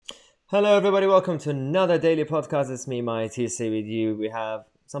Hello, everybody. Welcome to another daily podcast. It's me, my TC, with you. We have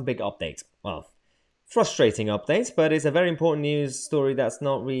some big updates. Well, frustrating updates, but it's a very important news story that's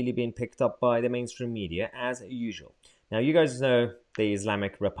not really being picked up by the mainstream media as usual. Now, you guys know the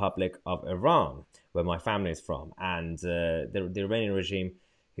Islamic Republic of Iran, where my family is from, and the Iranian regime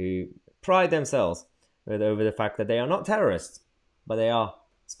who pride themselves over the fact that they are not terrorists, but they are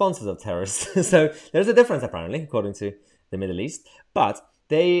sponsors of terrorists. So there's a difference, apparently, according to the Middle East. But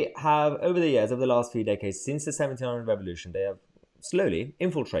they have, over the years, over the last few decades, since the 1700 revolution, they have slowly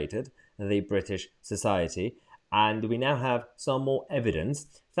infiltrated the British society. And we now have some more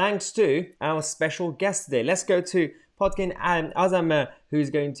evidence, thanks to our special guest today. Let's go to Podkin and Azam,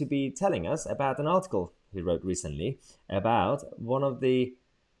 who's going to be telling us about an article he wrote recently about one of the,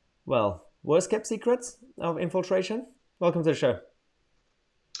 well, worst kept secrets of infiltration. Welcome to the show.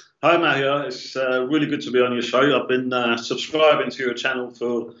 Hi, Mahia. It's really good to be on your show. I've been subscribing to your channel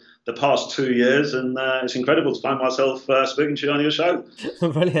for the past 2 years, and it's incredible to find myself speaking to you on your show.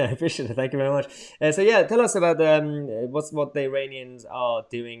 Brilliant. I appreciate it. Thank you very much. So, tell us about what the Iranians are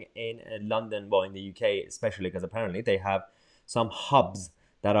doing in London, well, in the UK, especially because apparently they have some hubs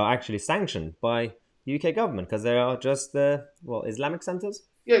that are actually sanctioned by the UK government because they are just, Islamic centres?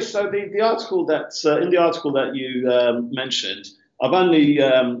 Yes, so the article in the article that you mentioned, I've only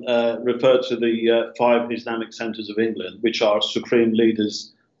referred to the 5 Islamic centres of England, which are Supreme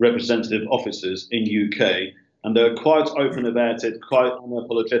Leaders' representative offices in UK, and they're quite open about it, quite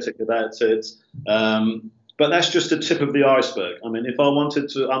unapologetic about it. But that's just the tip of the iceberg. I mean, if I wanted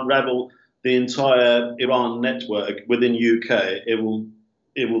to unravel the entire Iran network within UK, it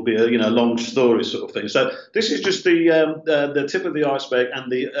will be a long story sort of thing. So this is just the tip of the iceberg,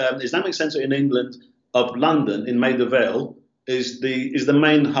 and the Islamic Centre in England of London in Maida Vale is the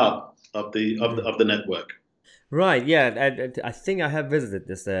main hub of the network. Right, yeah. I think I have visited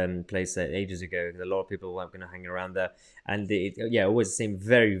this place ages ago because a lot of people were going to hang around there, and it always seemed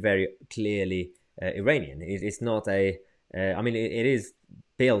very, very clearly Iranian. It's not it is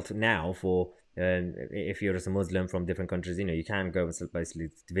built now for if you're just a Muslim from different countries, you can go and basically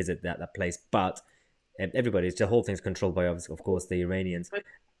visit that place, but the whole thing's controlled by, of course, the Iranians.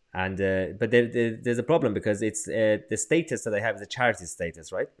 And but there's a problem because it's the status that they have is a charity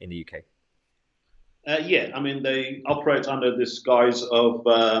status, right, in the UK. Yeah, I mean they operate under this guise of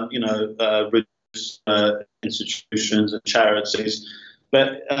religious institutions and charities,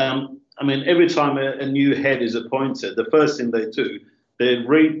 but I mean every time a new head is appointed, the first thing they do, they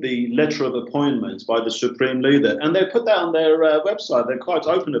read the letter of appointment by the Supreme Leader, and they put that on their website. They're quite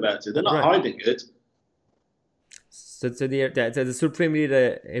open about it. They're not hiding it. So the Supreme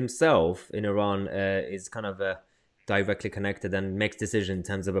Leader himself in Iran is kind of directly connected and makes decisions in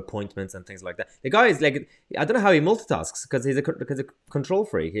terms of appointments and things like that. The guy is like, I don't know how he multitasks because he's a control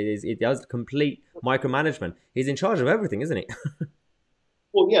freak. He does complete micromanagement. He's in charge of everything, isn't he?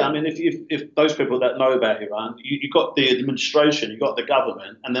 Well, yeah, I mean, if those people that know about Iran, you've got the administration, you've got the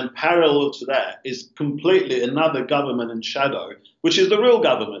government, and then parallel to that is completely another government in shadow, which is the real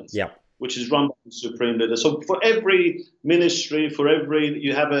government. Yeah. Which is run by the Supreme Leader. So for every ministry,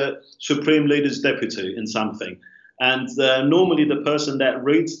 you have a Supreme Leader's deputy in something. And normally the person that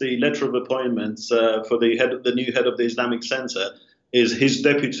reads the letter of appointments for the new head of the Islamic Centre is his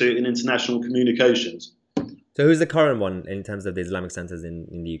deputy in international communications. So who's the current one in terms of the Islamic centres in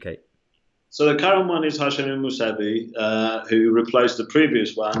the UK? So the current one is Hashemi Mousavi, who replaced the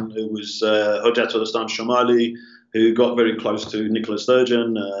previous one, who was Hojjatul Islam Shomali, who got very close to Nicola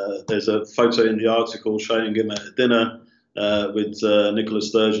Sturgeon. There's a photo in the article showing him at dinner with Nicola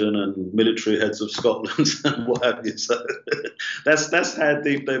Sturgeon and military heads of Scotland and what have you. So that's how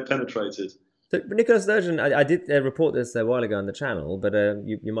deep they've penetrated. So Nicola Sturgeon, I did report this a while ago on the channel, but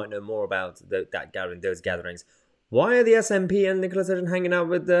you might know more about those gatherings. Why are the SNP and Nicola Sturgeon hanging out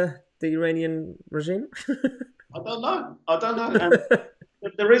with the Iranian regime? I don't know.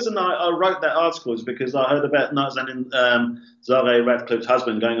 And the reason I wrote that article is because I heard about Nazanin Zaghari Ratcliffe's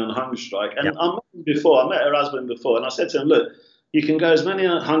husband going on a hunger strike. And I met her husband before, and I said to him, look, you can go as many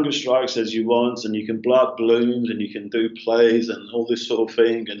hunger strikes as you want, and you can blow up balloons, and you can do plays and all this sort of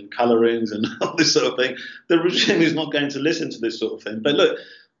thing, and colourings and all this sort of thing. The regime is not going to listen to this sort of thing. But look,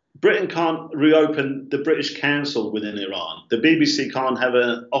 Britain can't reopen the British Council within Iran. The BBC can't have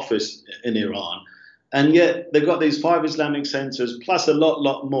an office in Iran. And yet they've got these 5 Islamic centres plus a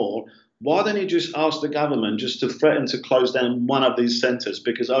lot more. Why don't you just ask the government just to threaten to close down one of these centres?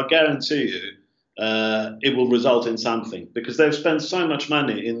 Because I guarantee you it will result in something. Because they've spent so much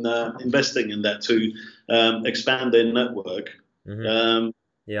money in investing in that to expand their network. Mm-hmm.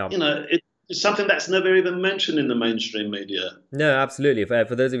 It's it's something that's never even mentioned in the mainstream media. No, absolutely.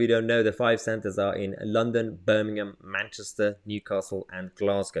 For those of you who don't know, the five centres are in London, Birmingham, Manchester, Newcastle, and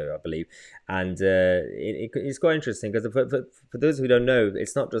Glasgow, I believe. And it's quite interesting because for those who don't know,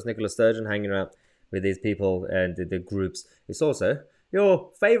 it's not just Nicola Sturgeon hanging out with these people and the groups. It's also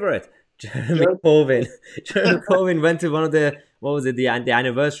your favourite, Jeremy Corbyn. Jeremy Corbyn went to one of the, what was it, the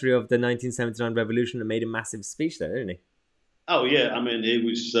anniversary of the 1979 revolution and made a massive speech there, didn't he? Oh yeah, I mean, he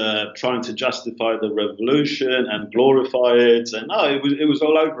was trying to justify the revolution and glorify it, and it was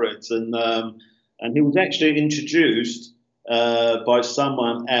all over it, and he was actually introduced by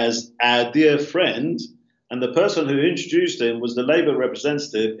someone as our dear friend, and the person who introduced him was the Labour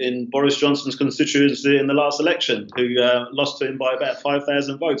representative in Boris Johnson's constituency in the last election, who lost to him by about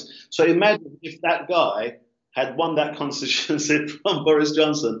 5,000 votes. So imagine if that guy had won that constituency from Boris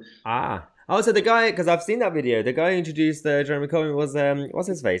Johnson. Ah. Oh, so the guy, because I've seen that video, the guy who introduced Jeremy Corbyn was, what's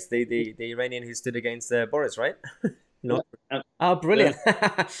his face? The Iranian who stood against Boris, right? Not. Oh, brilliant.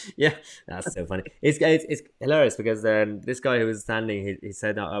 Yeah, that's so funny. It's hilarious because this guy who was standing, he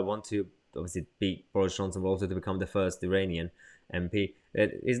said, I want to obviously beat Boris Johnson, but also to become the first Iranian MP.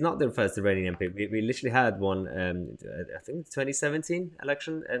 He's not the first Iranian MP. We literally had one, I think 2017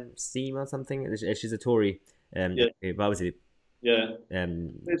 election, Steam or something. She's a Tory MP, but obviously. Yeah,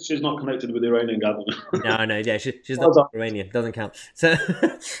 she's not connected with the Iranian government. No, yeah, she's not Iranian. Doesn't count. So,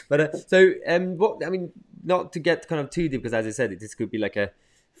 but what I mean, not to get kind of too deep, because as I said, this could be like a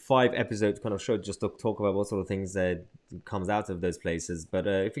 5-episode kind of show just to talk about what sort of things comes out of those places. But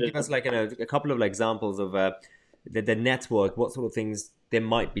if you give us like a couple of examples of the network, what sort of things they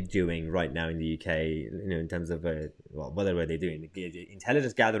might be doing right now in the UK, in terms of whether they're doing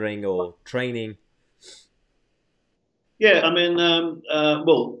intelligence gathering or training. Yeah, I mean,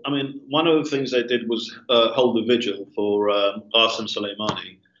 one of the things they did was hold a vigil for Qasem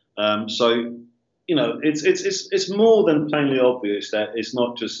Soleimani. So, it's more than plainly obvious that it's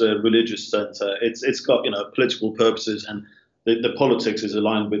not just a religious centre. It's got political purposes, and the politics is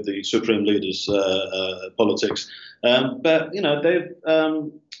aligned with the supreme leader's politics. But they've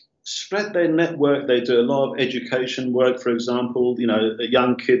spread their network. They do a lot of education work, for example.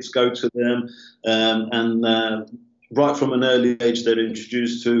 Young kids go to them, and right from an early age, they're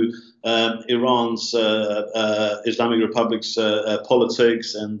introduced to Iran's Islamic Republic's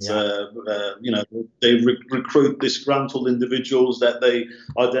politics, and they recruit disgruntled individuals that they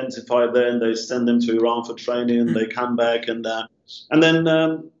identify there, and they send them to Iran for training, and they come back, and then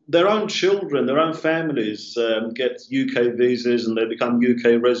their own children, their own families get UK visas, and they become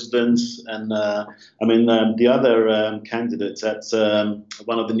UK residents. And the other candidate at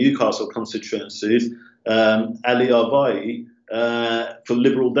one of the Newcastle constituencies, Ali Arvai, for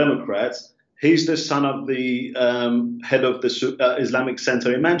Liberal Democrats, he's the son of the head of the Islamic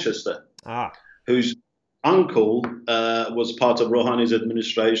Centre in Manchester, whose uncle was part of Rouhani's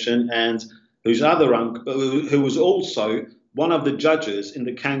administration, and whose other uncle, who was also one of the judges in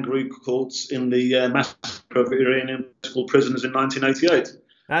the kangaroo courts in the massacre of Iranian political prisoners in 1988.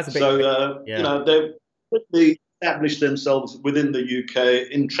 That's a big they've quickly established themselves within the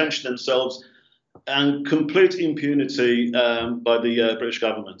UK, entrenched themselves, and complete impunity by the British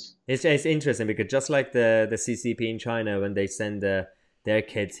government. It's interesting because just like the CCP in China, when they send their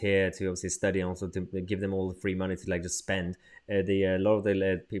kids here to obviously study and also to give them all the free money to just spend, a lot of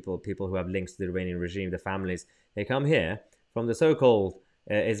the people who have links to the Iranian regime, the families, they come here from the so-called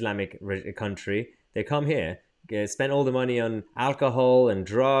Islamic country. They come here, spend all the money on alcohol and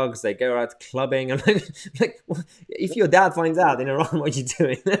drugs. They go out clubbing. I'm like, if your dad finds out in Iran what you're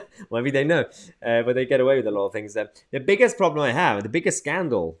doing, well, maybe they know, but they get away with a lot of things. The biggest problem I have, the biggest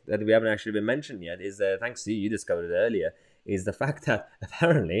scandal that we haven't actually been mentioned yet, is thanks to you discovered it earlier, is the fact that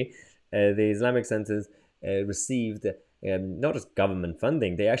apparently the Islamic centers received not just government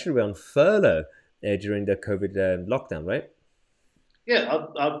funding, they actually were on furlough during the COVID lockdown, right? Yeah,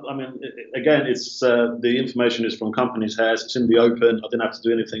 I mean, again, it's the information is from Companies House. It's in the open. I didn't have to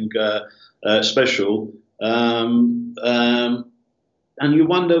do anything special. And you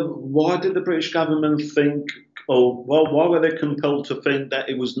wonder, why did the British government think, why were they compelled to think that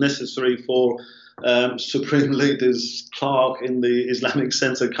it was necessary for Supreme Leader's clerk in the Islamic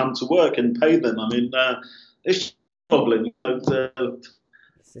Centre come to work and pay them? I mean, it's probably,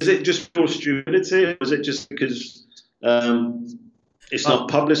 is it just for stupidity, or is it just because it's not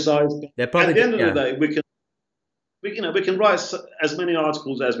publicised? At the end of the day, we can write as many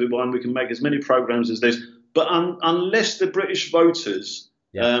articles as we want, we can make as many programmes as this, but unless the British voters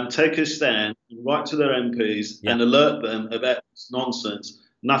take a stand, write to their MPs and alert them about this nonsense,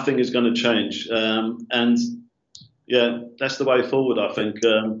 nothing is going to change. And Yeah, that's the way forward, I think.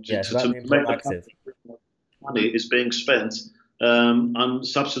 Yeah, it's about To being make the proactive. country money is being spent on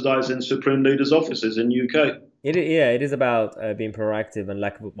subsidising supreme leaders' offices in UK. Yeah, it is about being proactive and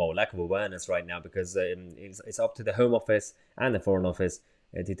lack of awareness right now, because it's up to the Home Office and the Foreign Office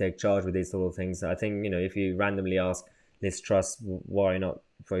to take charge with these sort of things. I think, if you randomly ask Liz Truss why not,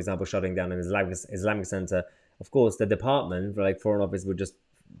 for example, shutting down an Islamic center, of course the department, like Foreign Office, would just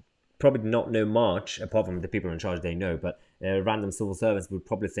probably not know much apart from the people in charge they know, but random civil servants would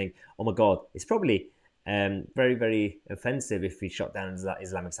probably think, oh my god, it's probably very, very offensive if we shut down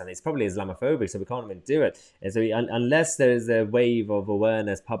Islamic State. It's probably Islamophobic, so we can't even do it. And so unless there's a wave of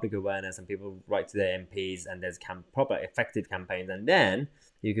awareness, public awareness, and people write to their MPs, and there's proper effective campaigns, and then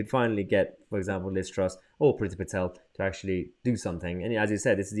you could finally get, for example, Liz Truss or Priti Patel to actually do something. And as you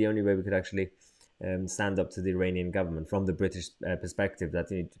said, this is the only way we could actually stand up to the Iranian government from the British perspective. That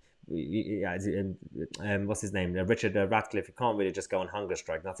what's his name, Richard Ratcliffe, you can't really just go on hunger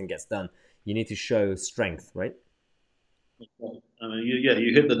strike. Nothing gets done. You need to show strength, right? I mean,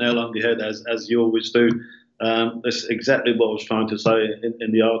 you hit the nail on the head as you always do. That's exactly what I was trying to say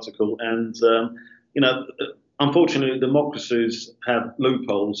in the article. And you know, unfortunately, democracies have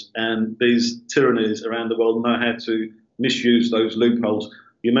loopholes, and these tyrannies around the world know how to misuse those loopholes.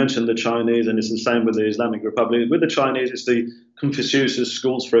 You mentioned the Chinese, and it's the same with the Islamic Republic. With the Chinese, it's the Confucius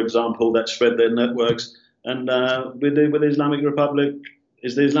schools, for example, that spread their networks. And with the Islamic Republic,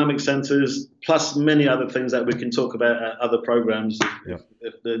 is the Islamic centers, plus many other things that we can talk about at other programs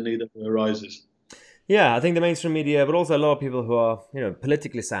if the need arises. Yeah, I think the mainstream media, but also a lot of people who are,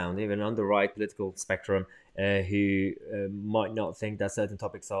 politically sound, even on the right political spectrum, who might not think that certain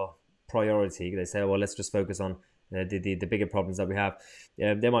topics are priority. They say, well, let's just focus on the bigger problems that we have.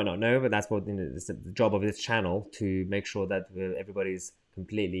 They might not know, but that's what it's the job of this channel, to make sure that everybody's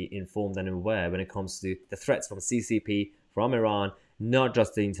completely informed and aware when it comes to the threats from CCP, from Iran, not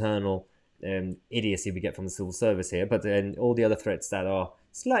just the internal idiocy we get from the civil service here, but all the other threats that are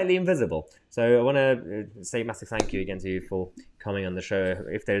slightly invisible. So I want to say a massive thank you again to you for coming on the show.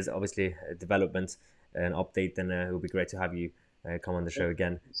 If there's obviously a development, an update, then it will be great to have you come on the show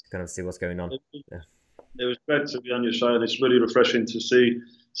again to kind of see what's going on. It was great to be on your show, and it's really refreshing to see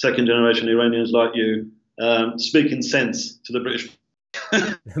second generation Iranians like you speaking sense to the British.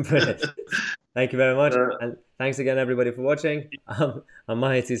 Brilliant. Thank you very much. And thanks again, everybody, for watching. I'm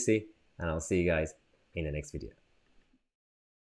Mahi TC, and I'll see you guys in the next video.